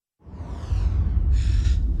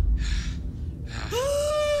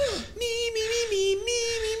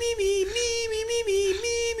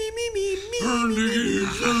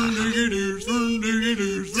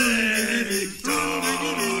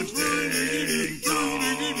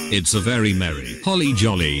It's a very merry, holly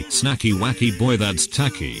jolly, snacky wacky boy that's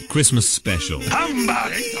tacky Christmas special.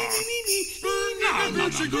 Humbug!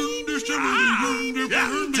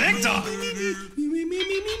 TikTok!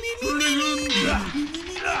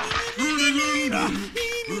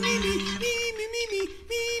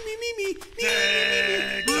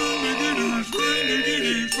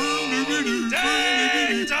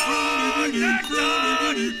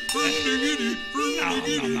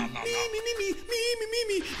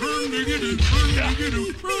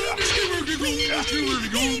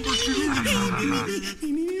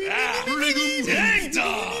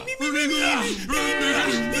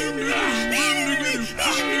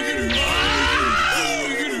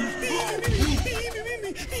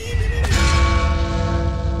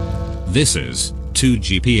 This is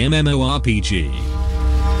 2GP MMORPG.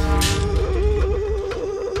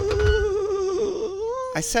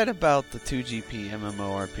 I said about the 2GP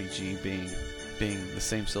MMORPG being the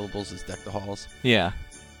same syllables as Deck the Halls. Yeah.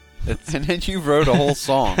 And then you wrote a whole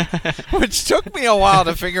song, which took me a while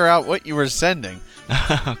to figure out what you were sending.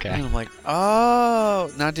 Okay. And I'm like,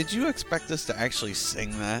 oh. Now, did you expect us to actually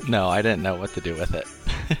sing that? No, I didn't know what to do with it.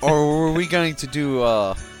 Or were we going to do,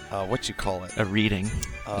 what you call it? A reading.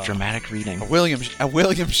 A dramatic reading. A William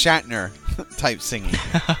Shatner type singing.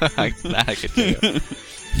 That I could do.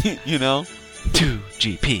 You know?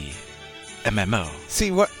 2GP MMO.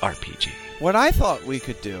 See, what RPG. What I thought we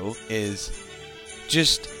could do is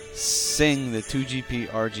just sing the 2GP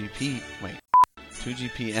MMORPG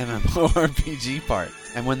part.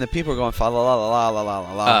 And when the people are going fa la la la la la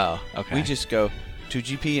la la, oh, okay. we just go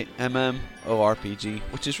 2GP MMORPG,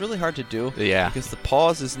 which is really hard to do. Yeah. Because the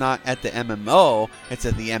pause is not at the MMO, it's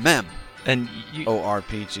at the MM. And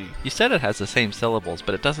ORPG. You said it has the same syllables,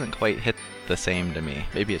 but it doesn't quite hit the same to me.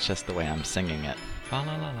 Maybe it's just the way I'm singing it.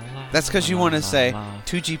 That's because you want to say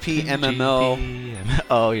 2GP MMO.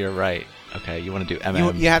 Oh, you're right. Okay, you want to do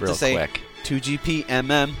MM you have real to say quick. 2GP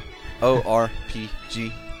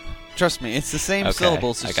MMORPG. Trust me, it's the same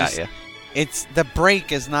syllables. I got you. It's the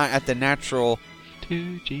break is not at the natural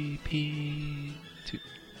 2GP.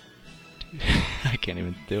 I can't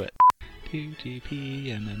even do it.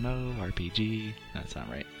 2GP MMORPG. That's not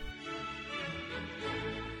right.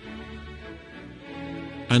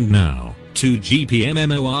 And now, 2GP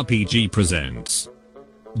MMORPG presents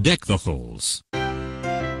Deck the Halls.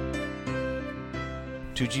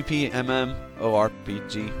 2GP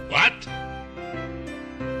MMORPG. What?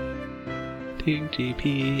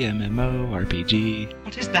 2GP MMORPG.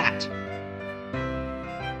 What is that?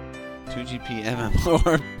 2GP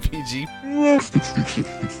MMORPG.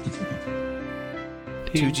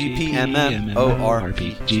 2GP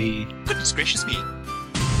MMORPG. Goodness gracious me.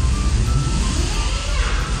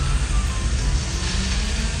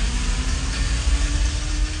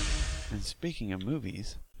 And speaking of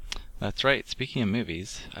movies... That's right, speaking of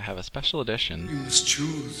movies, I have a special edition. You must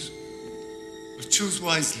choose. Choose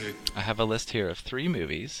wisely. I have a list here of 3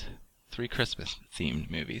 movies, 3 Christmas-themed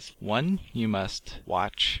movies. 1 you must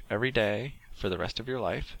watch every day for the rest of your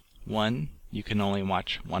life. 1 you can only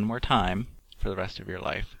watch one more time for the rest of your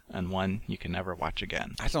life. And 1 you can never watch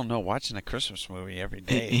again. I don't know, watching a Christmas movie every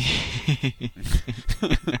day.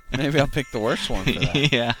 Maybe I'll pick the worst one for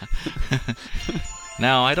that. Yeah.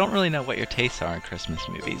 Now, I don't really know what your tastes are in Christmas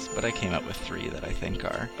movies, but I came up with 3 that I think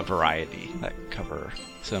are a variety that cover.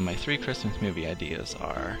 So my 3 Christmas movie ideas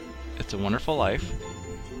are It's a Wonderful Life,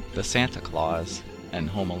 The Santa Claus, and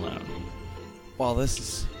Home Alone. Well, this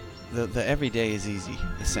is... The everyday is easy.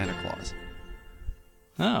 The Santa Claus.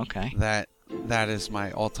 Oh, okay. That is my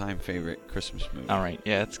all-time favorite Christmas movie. All right.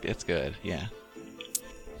 Yeah, it's good. Yeah.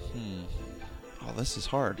 Oh, this is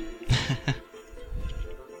hard.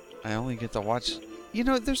 I only get to watch... You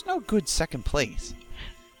know, there's no good second place.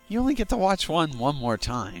 You only get to watch one more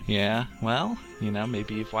time. Yeah, well, you know,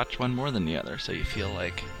 maybe you've watched one more than the other, so you feel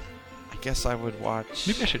like... I guess I would watch...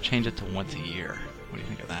 Maybe I should change it to once a year. What do you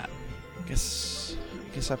think of that? I guess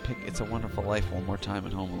I pick It's a Wonderful Life one more time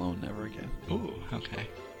and Home Alone never again. Ooh, okay.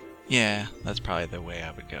 Yeah, that's probably the way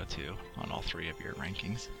I would go to on all 3 of your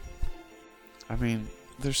rankings. I mean,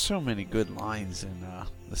 there's so many good lines in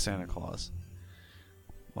The Santa Claus.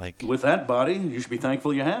 Like, with that body, you should be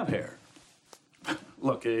thankful you have hair.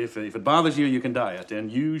 Look, if it bothers you, you can dye it, and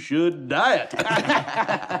you should dye it.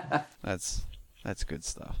 That's good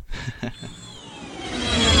stuff.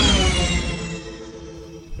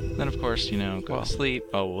 Then, of course, you know, go to sleep.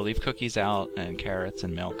 Oh, we'll leave cookies out and carrots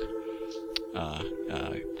and milk.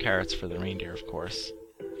 Carrots for the reindeer, of course.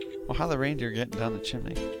 Well, how the reindeer getting down the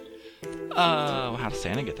chimney? How does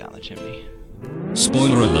Santa get down the chimney?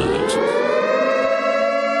 Spoiler alert.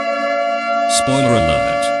 Spoiler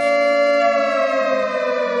alert.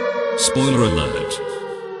 Spoiler alert.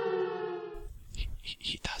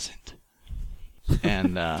 He doesn't.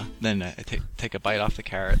 And then I take a bite off the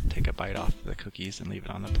carrot, take a bite off the cookies, and leave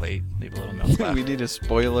it on the plate. Leave a little milk left. We need a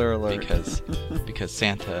spoiler alert. because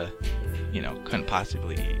Santa, couldn't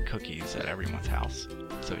possibly eat cookies at everyone's house,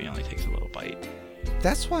 so he only takes a little bite.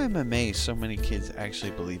 That's why I'm amazed so many kids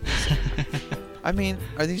actually believe this. I mean,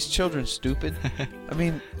 are these children stupid? I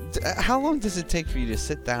mean, how long does it take for you to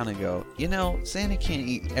sit down and go, Santa can't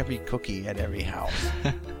eat every cookie at every house?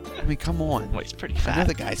 I mean, come on. Well, he's pretty I know fat.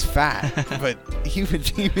 the guy's fat, but he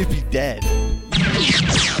would be dead.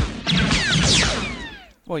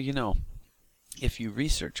 Well, if you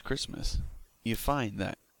research Christmas, you find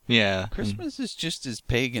that Yeah. Christmas is just as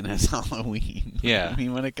pagan as Halloween. Yeah. I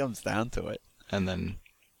mean, when it comes down to it. And then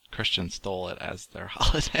Christians stole it as their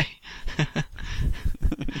holiday.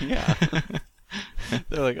 Yeah.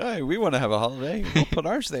 They're like, hey, we want to have a holiday. We'll put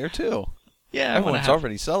ours there, too. Yeah, Everyone's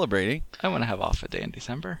already celebrating. I want to have off a day in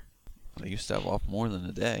December. They used to have off more than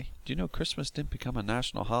a day. Do you know Christmas didn't become a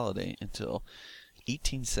national holiday until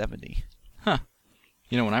 1870? Huh.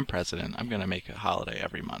 When I'm president, I'm going to make a holiday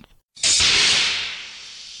every month.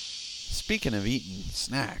 Speaking of eating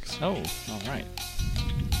snacks, Oh, all right.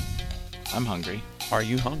 I'm hungry. are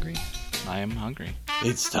you hungry? I am hungry.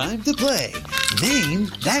 It's time to play Name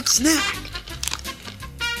That Snack.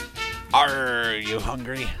 Are you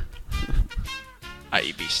hungry?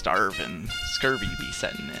 I be starving. Scurvy be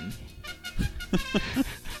setting in.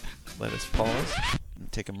 Let us pause and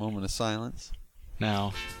take a moment of silence.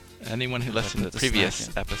 Now, anyone who listened to put the the previous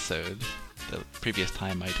snack in. episode, the previous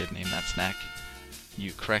time I did Name That Snack,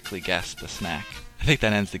 you correctly guessed the snack. I think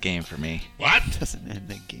that ends the game for me. What? Doesn't end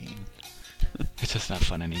the game. It's just not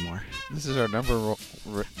fun anymore. This is our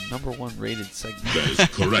number one rated segment. That is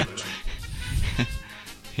correct.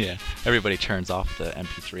 Yeah, everybody turns off the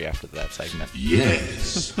MP3 after that segment.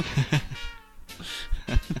 Yes.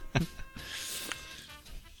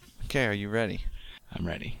 Okay, are you ready? I'm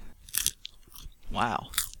ready. Wow.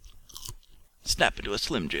 Snap into a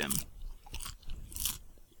Slim Jim.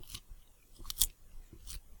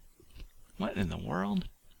 What in the world?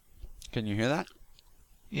 Can you hear that?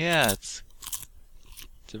 Yeah, it's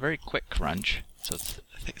a very quick crunch, so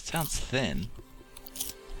I think it sounds thin.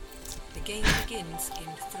 The game begins in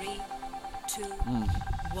 3, 2,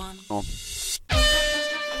 1. Oh.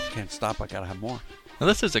 Can't stop. I gotta have more. Now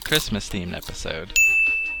this is a Christmas themed episode.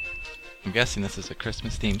 I'm guessing this is a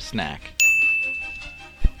Christmas themed snack.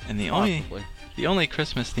 And the only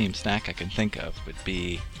Christmas themed snack I can think of would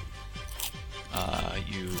be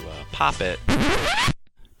you pop it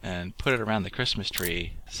and put it around the Christmas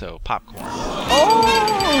tree, so popcorn.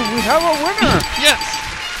 Oh, we have a winner! Yes!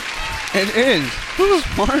 It is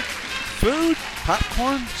Smart Food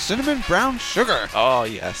Popcorn Cinnamon Brown Sugar. Oh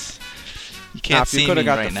yes. You Now, can't if you see could me have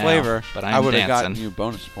got right the now, flavor, but I I'm would have gotten dancing. you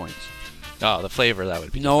bonus points. Oh, the flavor, that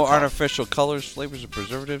would be No difficult. artificial colors, flavors, or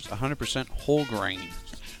preservatives. 100% whole grain.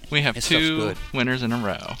 We have This stuff's 2 good. winners in a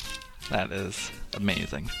row. That is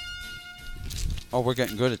amazing. Oh, we're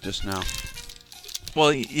getting good at this now.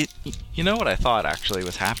 Well, you know what I thought actually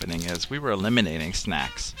was happening is we were eliminating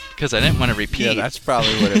snacks because I didn't want to repeat Yeah, that's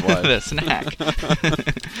probably what it was. the snack.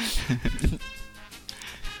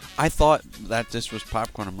 I thought that this was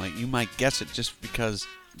popcorn. I'm like, you might guess it just because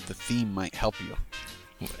the theme might help you.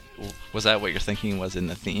 Was that what you're thinking was in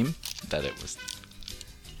the theme? That it was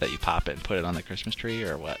that you pop it and put it on the Christmas tree,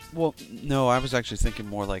 or what? Well, no, I was actually thinking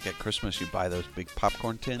more like at Christmas you buy those big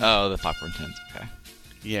popcorn tins. Oh, the popcorn tins. Okay.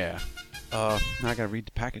 Yeah. Now I gotta read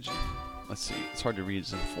the packaging. Let's see. It's hard to read.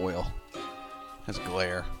 It's in foil. Has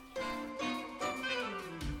glare.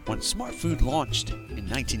 When Smart Food launched in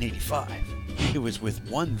 1985, it was with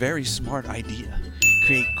one very smart idea.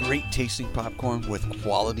 Create great tasting popcorn with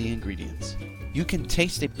quality ingredients. You can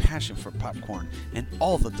taste a passion for popcorn and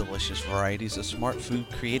all the delicious varieties of Smart Food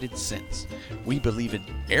created since. We believe in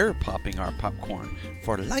air popping our popcorn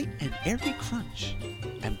for light and airy crunch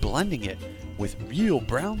and blending it with real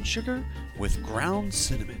brown sugar with ground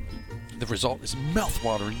cinnamon. The result is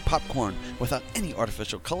mouth-watering popcorn without any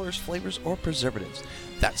artificial colors, flavors, or preservatives.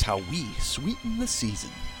 That's how we sweeten the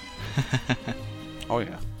season. Oh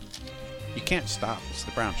yeah. You can't stop. It's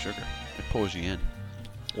the brown sugar. It pulls you in.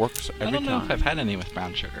 Works every time. I don't know if I've had any with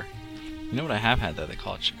brown sugar. You know what I have had though? They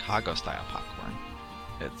call it Chicago-style popcorn.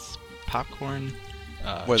 It's popcorn.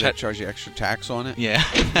 Where they charge you extra tax on it? Yeah.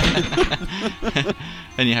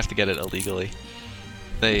 And you have to get it illegally.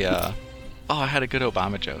 They, oh, I had a good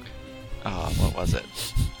Obama joke. Oh, what was it?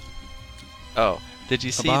 Oh, did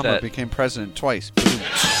you see Obama that? became president twice.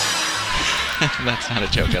 That's not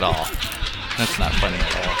a joke at all. That's not funny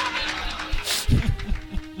at all.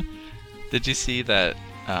 Did you see that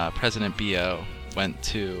President B.O. went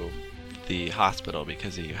to the hospital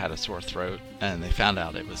because he had a sore throat, and they found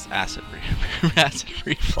out it was acid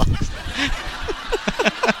reflux.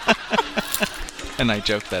 And I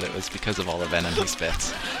joked that it was because of all the venom he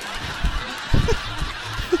spits.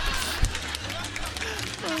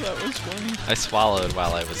 Oh, that was funny. I swallowed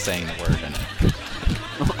while I was saying the word, and it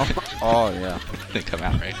Oh, yeah. didn't come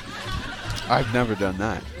out right. I've never done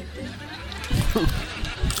that.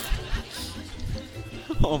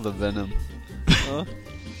 All the venom. Huh?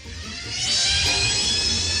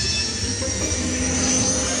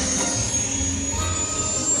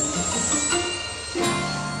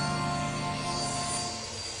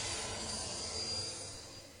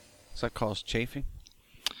 Is that called chafing?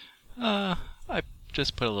 I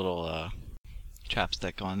just put a little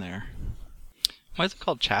chapstick on there. Why is it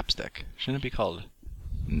called chapstick? Shouldn't it be called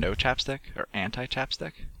no chapstick or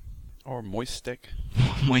anti-chapstick? Or moist stick?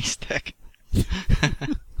 Moist stick.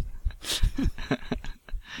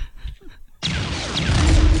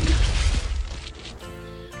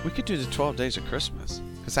 We could do the 12 Days of Christmas.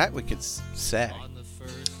 Because that we could say.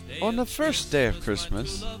 On the first day of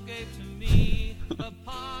Christmas.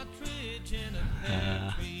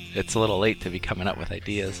 It's a little late to be coming up with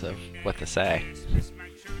ideas of what to say.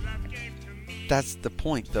 That's the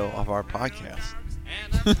point, though, of our podcast.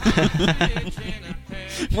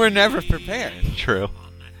 We're never prepared. True.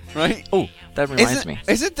 Right? Oh, that reminds me.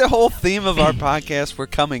 Isn't the whole theme of our podcast we're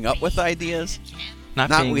coming up with ideas? Not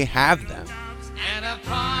being... we have them. And a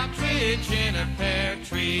partridge in a pear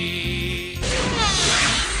tree.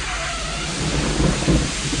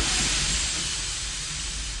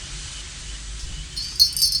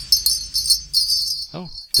 Oh,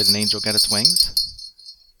 did an angel get its wings?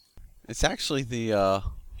 It's actually the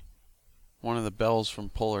one of the bells from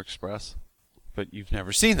Polar Express, but you've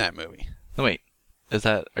never seen that movie. Oh, wait,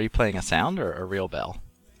 are you playing a sound or a real bell?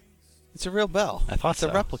 It's a real bell. I thought it's so.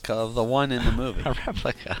 a replica of the one in the movie. A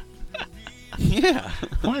replica? Yeah.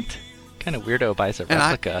 What? Kind of weirdo buys a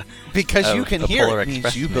replica? Because you can hear Polar it means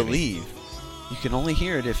Express you movie. believe. You can only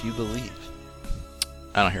hear it if you believe.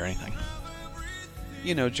 I don't hear anything.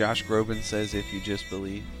 You know, Josh Groban says, "If you just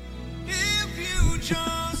believe." Is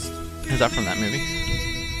that from that movie?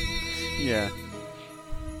 Yeah.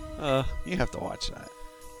 You have to watch that.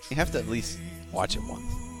 You have to at least watch it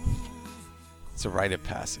once. It's a rite of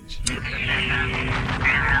passage.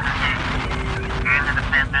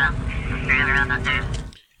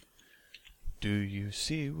 Do you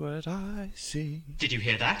see what I see? Did you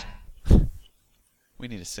hear that? We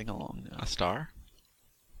need to sing along now. A star?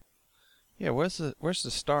 Yeah, where's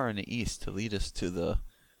the star in the east to lead us to the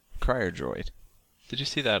crier droid? Did you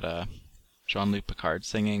see that Jean-Luc Picard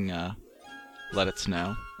singing Let It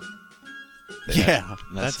Snow? Yeah,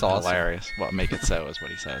 that's awesome. Hilarious. Well, make it so is what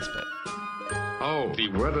he says, but... Oh, the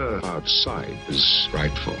weather outside is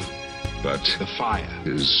frightful, but the fire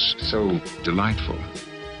is so delightful.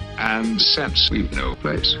 And since we've no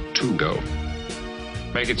place to go,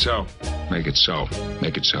 make it so, make it so,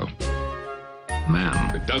 make it so.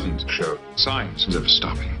 Man, it doesn't show signs of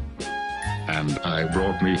stopping. And I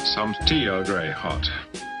brought me some tea Earl Grey hot.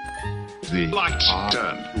 The lights are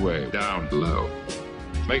turned way down low.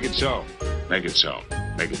 Make it so, make it so,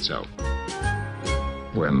 make it so.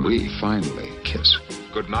 When we finally kiss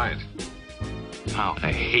goodnight. How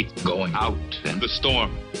I hate going out in the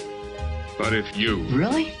storm. But if you...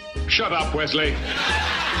 Really? Shut up, Wesley!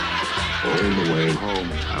 All the way home,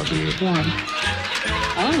 I'll be warm.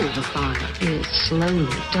 Oh, the fire is slowly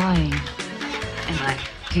dying. And I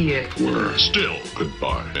fear we're still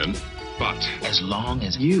goodbye, then. But as long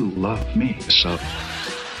as you love me so,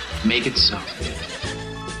 make it so.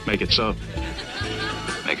 Make it so.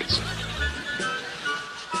 Make it so.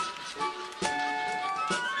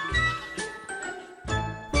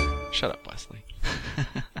 Shut up, Wesley.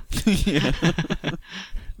 Yeah.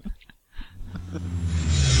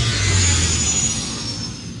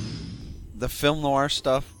 The film noir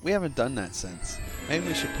stuff, we haven't done that since. Maybe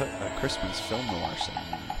we should put a Christmas film noir segment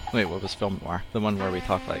in. Wait, what was film noir? The one where we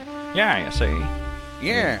talk like, yeah, you see.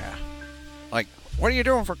 Yeah. Like, what are you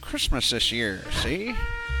doing for Christmas this year, see?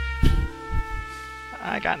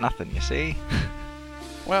 I got nothing, you see.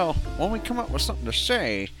 Well, when we come up with something to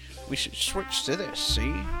say, we should switch to this,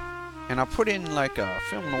 see? And I'll put in like a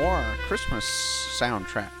film noir Christmas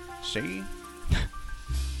soundtrack, see?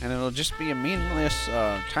 And it'll just be a meaningless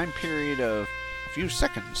time period of a few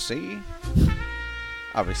seconds, see?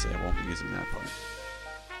 Obviously, I won't be using that part.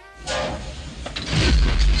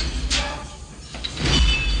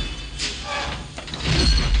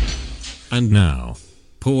 And now,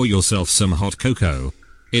 pour yourself some hot cocoa.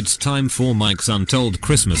 It's time for Mike's Untold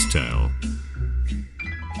Christmas Tale.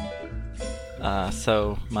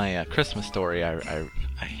 So my Christmas story, I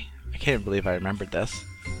can't believe I remembered this.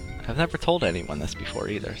 I've never told anyone this before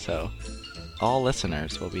either, so all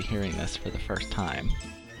listeners will be hearing this for the first time.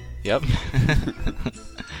 Yep.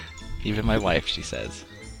 Even my wife, she says.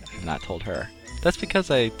 I've not told her. That's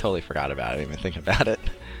because I totally forgot about it. I didn't even think about it.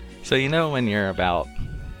 So when you're about...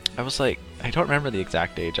 I was like... I don't remember the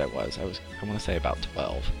exact age I was. I want to say about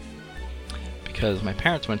 12. Because my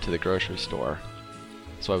parents went to the grocery store,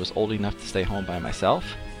 so I was old enough to stay home by myself.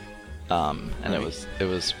 And right. It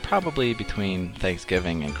was probably between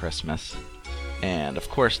Thanksgiving and Christmas. And of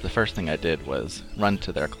course, the first thing I did was run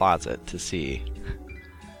to their closet to see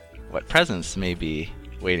what presents may be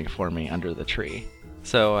waiting for me under the tree.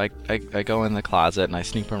 So I go in the closet and I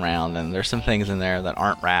snoop around, and there's some things in there that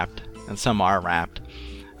aren't wrapped, and some are wrapped.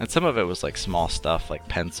 And some of it was like small stuff like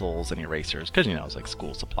pencils and erasers, because it was like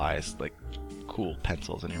school supplies, like cool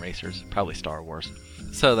pencils and erasers, probably Star Wars.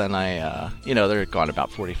 So then I, they're gone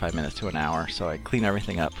about 45 minutes to an hour, so I clean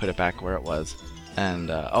everything up, put it back where it was. And,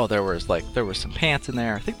 there was some pants in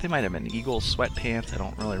there. I think they might have been Eagles sweatpants. I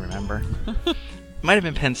don't really remember. Might have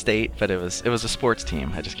been Penn State, but it was a sports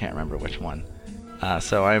team. I just can't remember which one.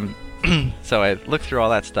 So I looked through all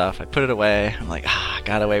that stuff. I put it away. I'm like,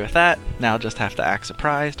 got away with that. Now I'll just have to act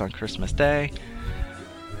surprised on Christmas Day.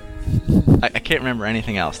 I can't remember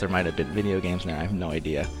anything else. There might have been video games in there. I have no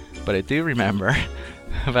idea. But I do remember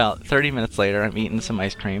about 30 minutes later, I'm eating some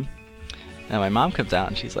ice cream. And my mom comes out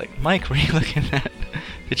and she's like, Mike, what are you looking at?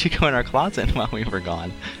 Did you go in our closet while we were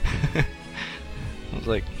gone? I was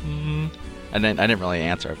like, And then I didn't really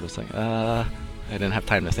answer. I was just like, I didn't have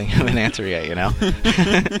time to think of an answer yet, I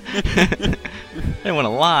didn't want to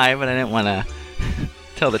lie, but I didn't want to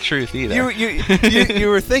tell the truth either. You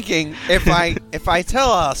were thinking, if I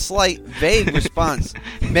tell a slight vague response,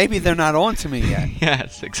 maybe they're not on to me yet.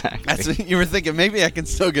 Yes, exactly. You were thinking, maybe I can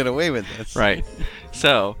still get away with this. Right.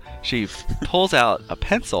 So she pulls out a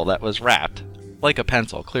pencil that was wrapped like a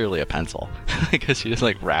pencil, clearly a pencil, because she just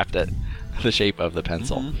wrapped it the shape of the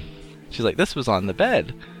pencil. Mm-hmm. She's like, this was on the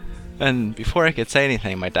bed. And before I could say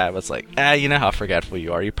anything, my dad was like, you know how forgetful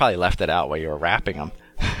you are. You probably left it out while you were wrapping them.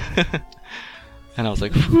 And I was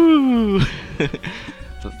like, whoo.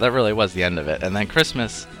 So that really was the end of it. And then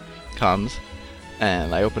Christmas comes,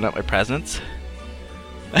 and I open up my presents.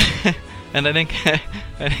 And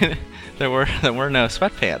there were no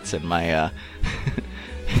sweatpants in my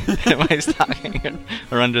in my stocking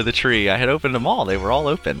or under the tree. I had opened them all. They were all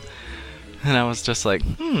open. And I was just like,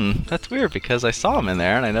 that's weird, because I saw them in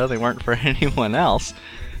there and I know they weren't for anyone else.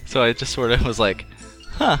 So I just sort of was like,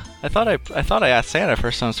 I thought I asked Santa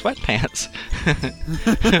for some sweatpants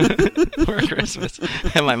for Christmas.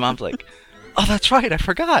 And my mom's like, oh, that's right, I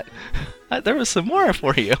forgot. There was some more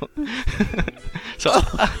for you. So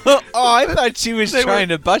I thought she was trying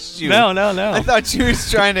to bust you. No. I thought she was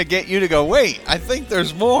trying to get you to go, wait, I think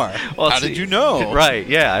there's more. Well, How did you know? Right,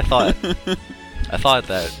 yeah, I thought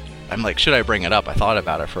that, I'm like, should I bring it up? I thought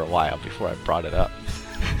about it for a while before I brought it up.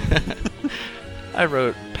 I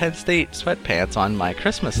wrote Penn State sweatpants on my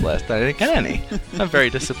Christmas list, and I didn't get any. I'm very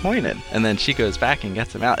disappointed. And then she goes back and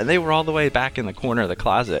gets them out, and they were all the way back in the corner of the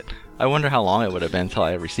closet. I wonder how long it would have been until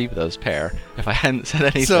I received those pair if I hadn't said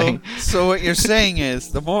anything. So what you're saying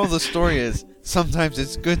is, the moral of the story is, sometimes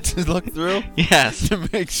it's good to look through. Yes. To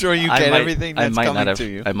make sure you get everything that's coming to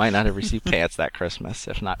you. I might not have received pants that Christmas,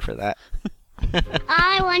 if not for that. All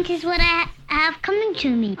I want is what I have coming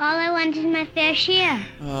to me. All I want is my fair share.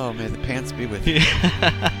 Oh, may the pants be with you.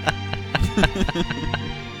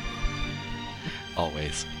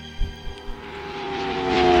 Always.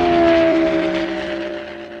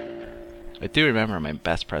 I do remember my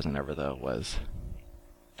best present ever, though, was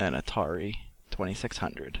an Atari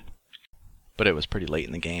 2600. But it was pretty late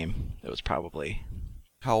in the game. It was probably...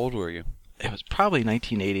 How old were you? It was probably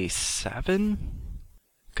 1987.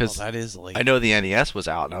 Because that is late. I know the NES was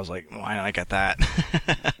out, and I was like, why didn't I get that?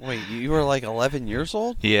 Wait, you were like 11 years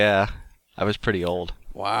old? Yeah, I was pretty old.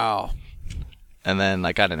 Wow. And then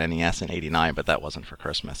I got an NES in 89, but that wasn't for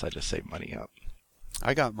Christmas. I just saved money up.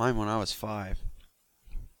 I got mine when I was 5.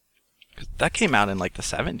 'Cause that came out in like the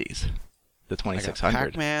 70s, the 2600. I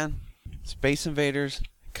got Pac-Man, Space Invaders,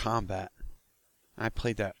 Combat. I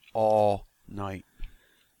played that all night.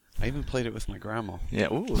 I even played it with my grandma.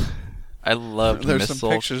 Yeah, ooh. I loved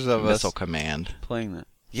some pictures of Missile us Command. Playing that.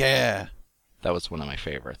 Yeah. That was one of my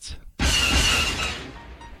favorites. I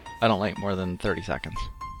don't like more than 30 seconds.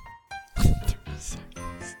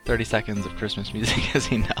 30 seconds of Christmas music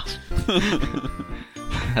is enough.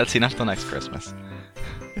 That's enough till next Christmas.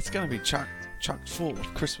 It's going to be chock full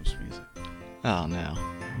of Christmas music. Oh, no.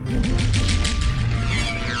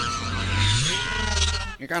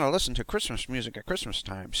 You gotta listen to Christmas music at Christmas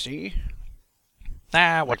time, see?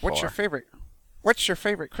 What Like, what's for? your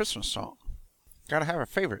favorite Christmas song? Gotta have a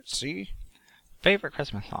favorite, see? Favorite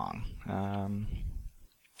Christmas song?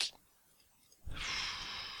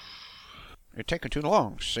 You're taking too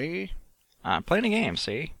long, see? I'm playing a game,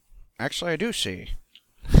 see? Actually, I do see.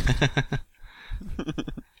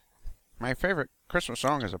 My favorite Christmas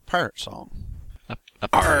song is a pirate song. A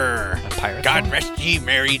pirate God song? rest ye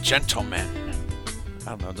merry gentlemen. I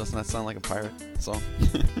don't know, doesn't that sound like a pirate song?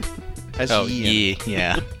 Has Oh, ye in it.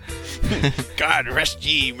 yeah. God rest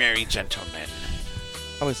ye merry gentlemen.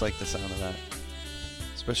 I always like the sound of that.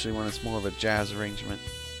 Especially when it's more of a jazz arrangement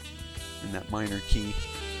in that minor key.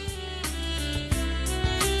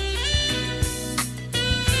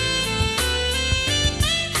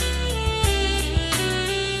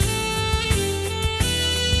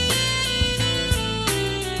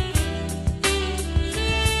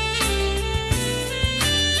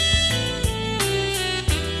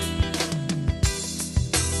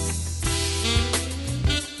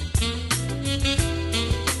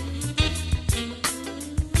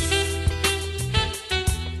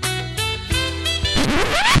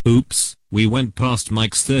 Oops, we went past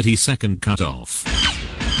Mike's 30-second cutoff.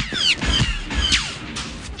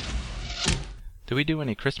 Did we do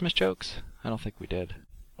any Christmas jokes? I don't think we did.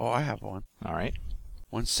 Oh, I have one. All right.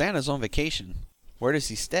 When Santa's on vacation, where does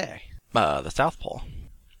he stay? The South Pole.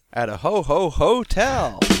 At a ho-ho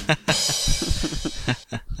hotel.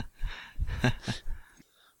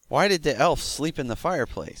 Why did the elf sleep in the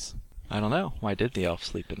fireplace? I don't know. Why did the elf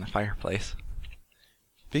sleep in the fireplace?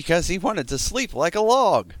 Because he wanted to sleep like a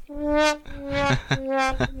log. I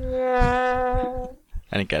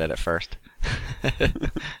didn't get it at first.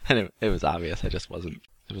 And it was obvious. I just wasn't.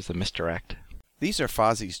 It was a misdirect. These are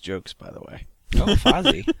Fozzie's jokes, by the way. Oh,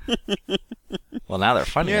 Fozzie. Well, now they're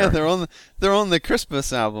funnier. Yeah, they're on the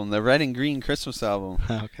Christmas album, the Red and Green Christmas album.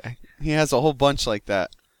 Okay. He has a whole bunch like that.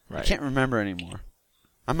 Right. I can't remember anymore.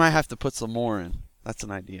 I might have to put some more in. That's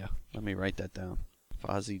an idea. Let me write that down.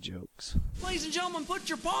 Fozzie jokes. Ladies and gentlemen, put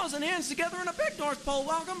your paws and hands together in a big North Pole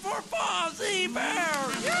welcome for Fozzie Bear.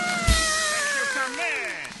 Yeah!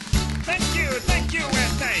 Thank you, and thank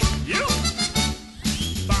you.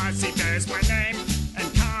 Fozzie Bear's my name,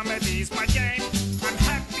 and comedy's my game. I'm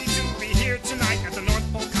happy to be here tonight at the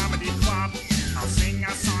North Pole Comedy Club. I'll sing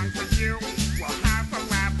a song for you, we'll have a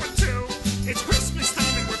laugh or two. It's Christmas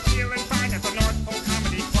time and we're feeling fine at the North Pole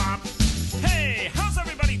Comedy Club. Hey, how's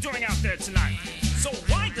everybody doing out there tonight? So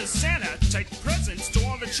why does Santa take presents to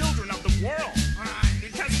all the children of the world?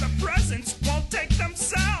 Because the presents won't take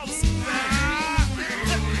themselves.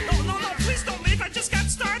 No, please don't leave. I just got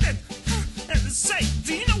started. Say,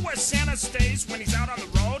 do you know where Santa stays when he's out on the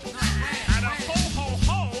road? At a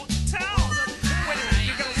ho-ho-ho-tel. Wait a minute,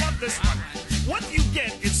 you're gonna love this one. What you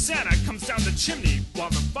get is Santa comes down the chimney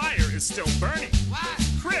while the fire is still burning.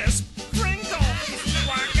 Crisp Pringle.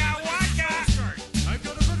 Waka waka. I've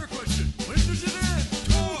got a better question. When does it end?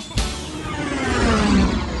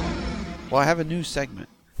 Well, I have a new segment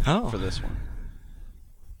for this one.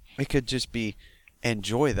 It could just be,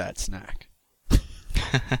 enjoy that snack.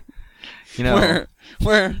 You know,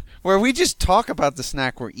 where we just talk about the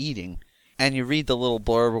snack we're eating, and you read the little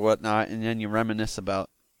blurb or whatnot, and then you reminisce about,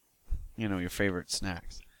 your favorite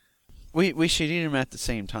snacks. We should eat them at the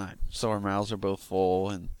same time, so our mouths are both full,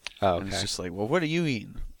 and it's just like, well, what are you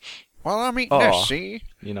eating? Well, I'm eating this. See?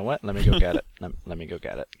 You know what? Let me go get it. Let me go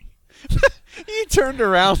get it. You turned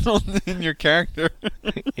around in your character.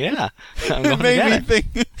 Yeah, I'm going to get it.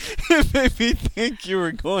 It made me think you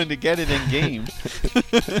were going to get it in game.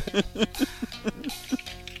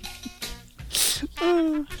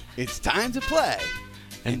 It's time to play.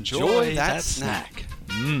 Enjoy that snack.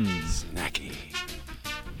 Snacky.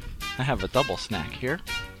 I have a double snack here.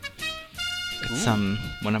 It's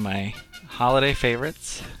one of my holiday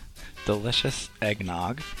favorites, delicious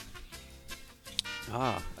eggnog.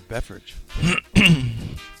 Ah, a beverage.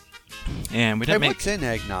 And we didn't make what's in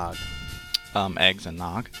eggnog? Eggs and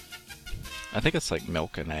nog. I think it's like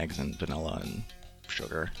milk and eggs and vanilla and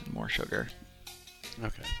sugar and more sugar.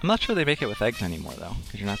 Okay. I'm not sure they make it with eggs anymore though,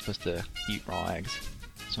 because you're not supposed to eat raw eggs.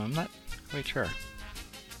 So I'm not quite sure.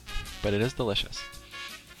 But it is delicious.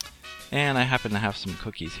 And I happen to have some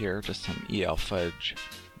cookies here, just some E.L. Fudge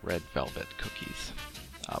red velvet cookies.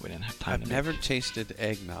 We didn't have time to I've make. never tasted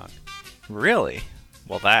eggnog. Really?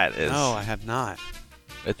 Well, that is... No, I have not.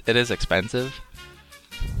 It is expensive.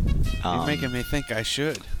 You're making me think I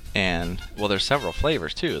should. And, well, there's several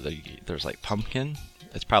flavors, too. There's, like, pumpkin.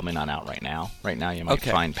 It's probably not out right now. Right now, you might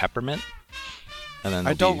find peppermint. And then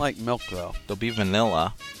I don't like milk, though. There'll be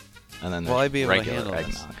vanilla. And then Will I be able to regular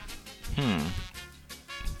handle this? eggnog.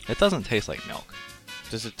 It doesn't taste like milk.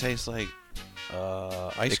 Does it taste like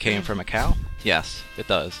ice cream? It came from a cow? Yes, it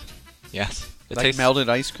does. Yes. It Like tastes melted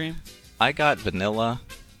ice cream? I got vanilla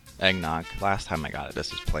eggnog last time I got it.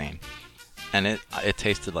 This is plain. And it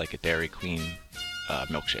tasted like a Dairy Queen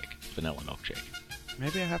milkshake. Vanilla milkshake.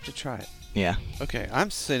 Maybe I have to try it. Yeah. Okay, I'm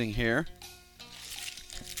sitting here.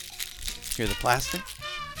 Here's the plastic.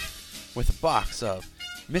 With a box of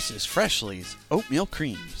Mrs. Freshley's oatmeal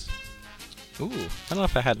creams. Ooh, I don't know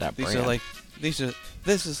if I had that These brand. are like, this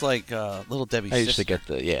is like Little Debbie's I used to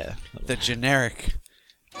sister. get The generic.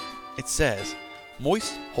 It says,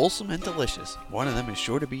 moist, wholesome, and delicious. One of them is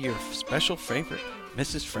sure to be your special favorite.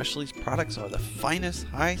 Mrs. Freshley's products are the finest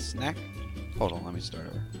high snack. Hold on, let me start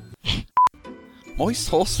over. Moist,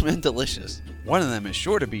 wholesome, and delicious. One of them is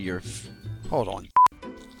sure to be your... Hold on.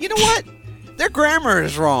 You know what? Their grammar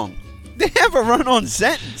is wrong. They have a run-on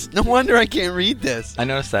sentence. No wonder I can't read this. I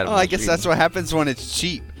noticed that. Oh, I guess that's what happens when it's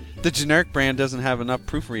cheap. The generic brand doesn't have enough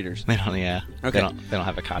proofreaders. They don't, yeah. Okay. They don't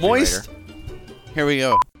have a copywriter. Moist. Here we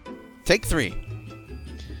go. Take 3.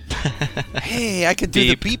 Hey, I can do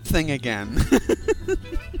the beep thing again.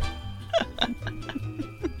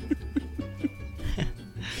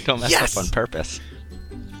 Don't mess Yes! up on purpose.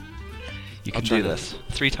 You I'll can try do to- this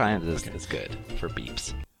 3 times is good for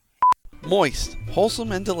beeps. Moist,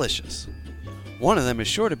 wholesome, and delicious. One of them is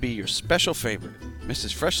sure to be your special favorite.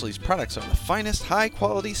 Mrs. Freshley's products are the finest,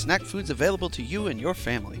 high-quality snack foods available to you and your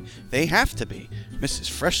family. They have to be. Mrs.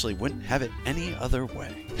 Freshley wouldn't have it any other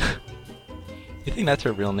way. You think that's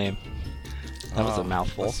her real name? That was a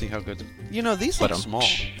mouthful. Let's see how good... You know, these look small.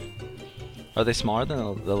 Are they smaller than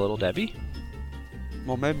the Little Debbie?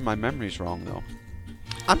 Well, maybe my memory's wrong, though.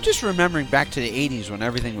 I'm just remembering back to the 80s when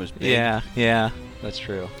everything was big. Yeah, that's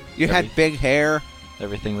true. You had big hair.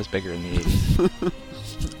 Everything was bigger in the 80s.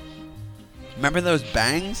 Remember those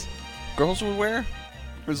bangs girls would wear?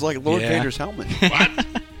 It was like Lord Yeah. Vader's helmet.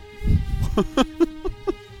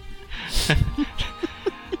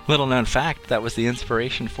 Little known fact, that was the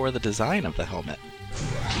inspiration for the design of the helmet.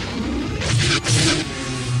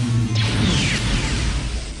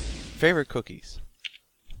 Favorite cookies?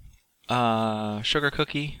 Sugar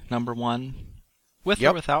cookie, number 1. With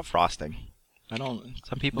or without frosting.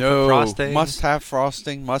 Some people put frosting. Must have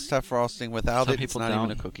frosting. Without Some it, it's people not don't.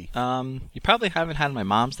 even a cookie. You probably haven't had my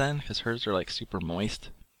mom's then, because hers are like super moist.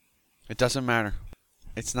 It doesn't matter.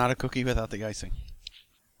 It's not a cookie without the icing.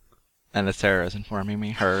 And the Sarah is informing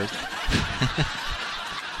me hers.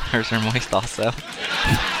 Hers are moist also.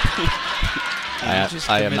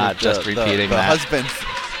 I am not just repeating the that. Husband,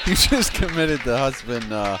 you just committed the husband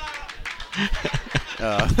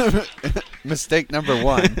mistake number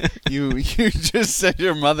 1. You just said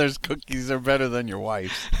your mother's cookies are better than your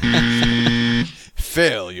wife's.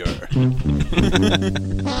 Failure.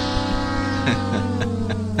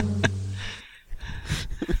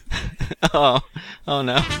 Oh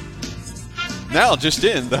no. Now just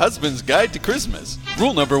in, the husband's guide to Christmas.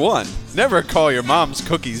 Rule number 1, never call your mom's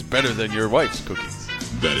cookies better than your wife's cookies.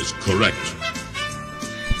 That is correct.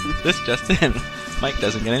 This just in. Mike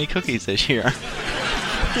doesn't get any cookies this year.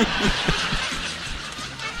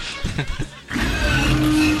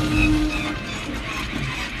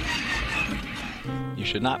 You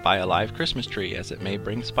should not buy a live Christmas tree, as it may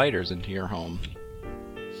bring spiders into your home.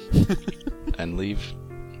 And leave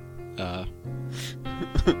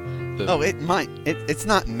it might. It's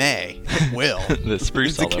not may. It will. the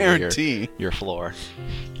spruce It's a all guarantee. over your floor.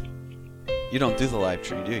 You don't do the live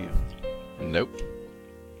tree, do you? Nope.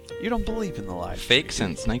 You don't believe in the live Fake tree.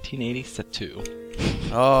 since 1982.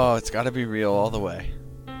 Oh, it's got to be real all the way.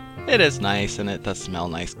 It is nice, and it does smell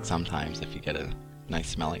nice sometimes if you get a nice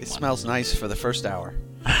smelling It one. smells nice for the first hour.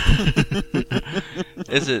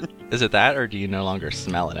 Is it that, or do you no longer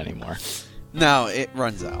smell it anymore? No, it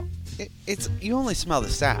runs out. It's you only smell the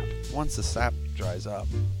sap. Once the sap dries up.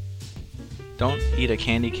 Don't eat a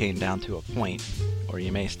candy cane down to a point, or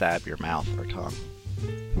you may stab your mouth or tongue.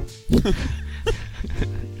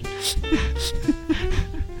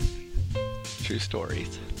 True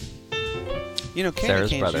stories. You know, candy Sarah's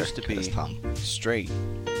canes brother used to cut be his tongue. straight,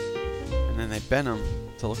 and then they bent them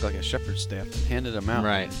to look like a shepherd's staff and handed them out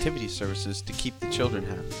Right. to activity services to keep the children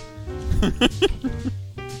happy.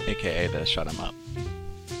 AKA to shut him up.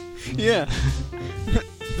 Yeah.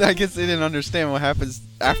 I guess they didn't understand what happens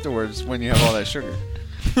afterwards when you have all that sugar.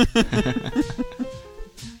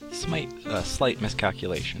 Slight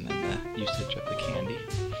miscalculation in the usage of the candy.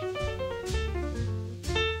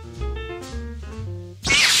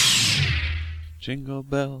 Jingle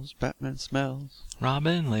bells, Batman smells.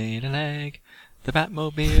 Robin laid an egg. The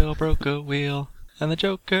Batmobile broke a wheel. and the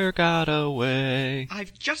Joker got away.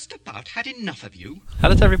 I've just about had enough of you. How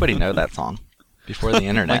does everybody know that song? Before the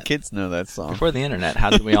internet. My kids know that song. Before the internet,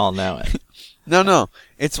 how did we all know it? No.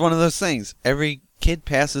 It's one of those things. Every kid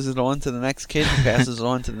passes it on to the next kid, who passes it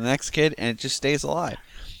on to the next kid, and it just stays alive.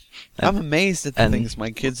 I'm amazed at the things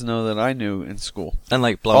my kids know that I knew in school. And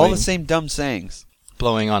like blowing... all the same dumb sayings.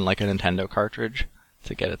 Blowing on like a Nintendo cartridge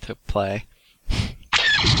to get it to play.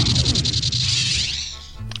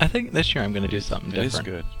 I think this year I'm going to do something different. It is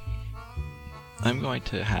good. I'm going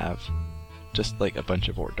to have just like a bunch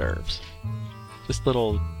of hors d'oeuvres. Just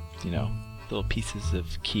little, little pieces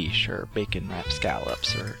of quiche or bacon wrapped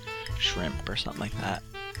scallops or shrimp or something like that.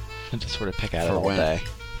 And just sort of pick at it all day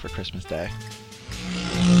for Christmas Day.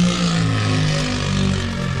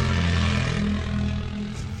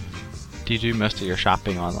 Do you do most of your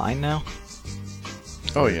shopping online now?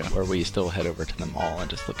 Oh, yeah. Or will you still head over to the mall and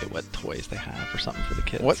just look at what toys they have or something for the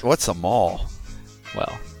kids? What's a mall?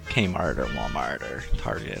 Well, Kmart or Walmart or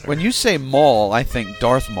Target. When you say mall, I think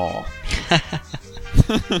Darth Maul.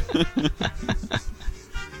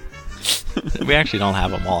 We actually don't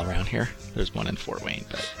have a mall around here. There's one in Fort Wayne,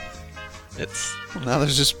 but it's... Well, now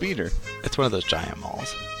there's a speeder. It's one of those giant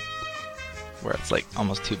malls where it's like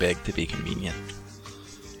almost too big to be convenient.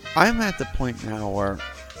 I'm at the point now where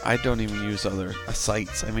I don't even use other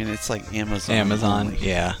sites. I mean, it's like Amazon. Amazon,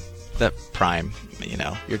 yeah. That Prime,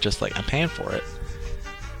 you're just like, I'm paying for it.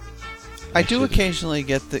 I do occasionally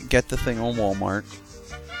get the thing on Walmart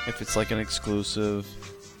if it's like an exclusive,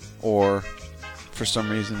 or for some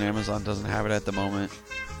reason Amazon doesn't have it at the moment.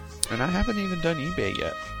 And I haven't even done eBay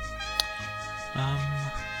yet.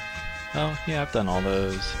 Oh yeah, I've done all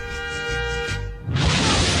those.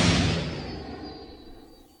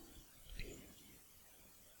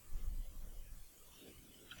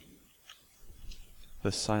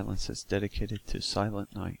 The silence is dedicated to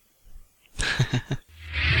Silent Night.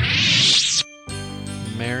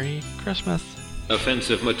 Merry Christmas.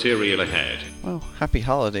 Offensive material ahead. Well, happy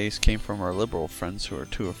holidays came from our liberal friends who are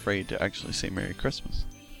too afraid to actually say Merry Christmas.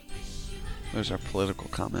 There's our political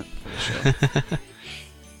comment for the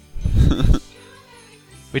show.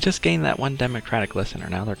 We just gained that one Democratic listener.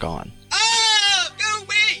 Now they're gone. Oh, go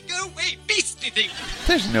away, beastly thing.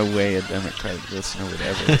 There's no way a Democratic listener would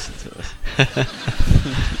ever listen to this.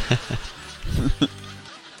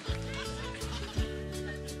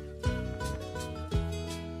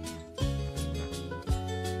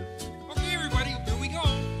 Okay, everybody, here we go.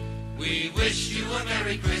 We wish you a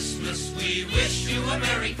Merry Christmas. We wish you a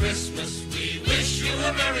Merry Christmas. We wish you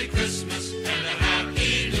a Merry Christmas and a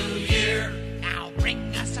Happy New Year. Now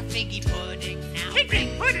bring us a figgy pudding. Now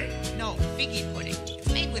Figgy pudding? No, figgy pudding. It's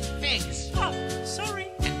made with figs. Oh, sorry.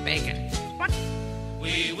 And bacon. What?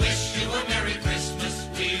 We wish you a Merry Christmas.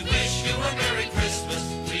 We wish you a Merry Christmas.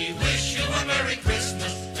 We wish you a Merry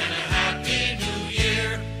Christmas and a Happy New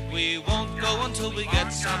Year. We won't go until we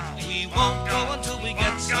get some. We won't go until we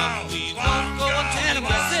get some. We won't go until we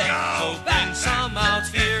get some. So bring some out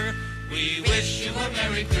here. We wish you a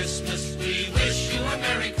Merry Christmas. We wish you a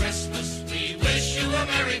Merry Christmas. We wish you a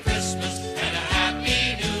Merry Christmas and a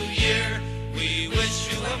Happy New Year. We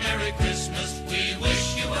wish you a Merry Christmas. We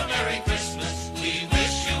wish you a Merry Christmas. We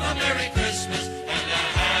wish you a Merry Christmas and a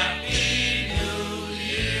Happy New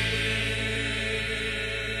Year.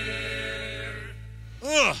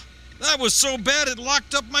 Ugh, that was so bad it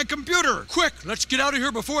locked up my computer. Quick, let's get out of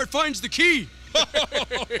here before it finds the key.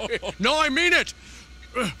 No, I mean it.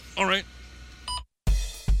 All right.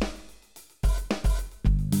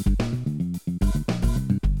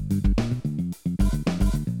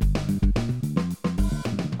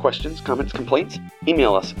 Questions, comments, complaints?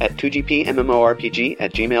 Email us at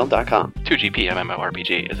 2gpmmorpg@gmail.com.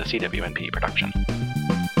 2GPMMORPG is a CWNP production.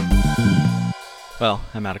 Well,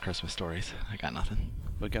 I'm out of Christmas stories. I got nothing.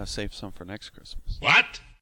 We gotta save some for next Christmas. What?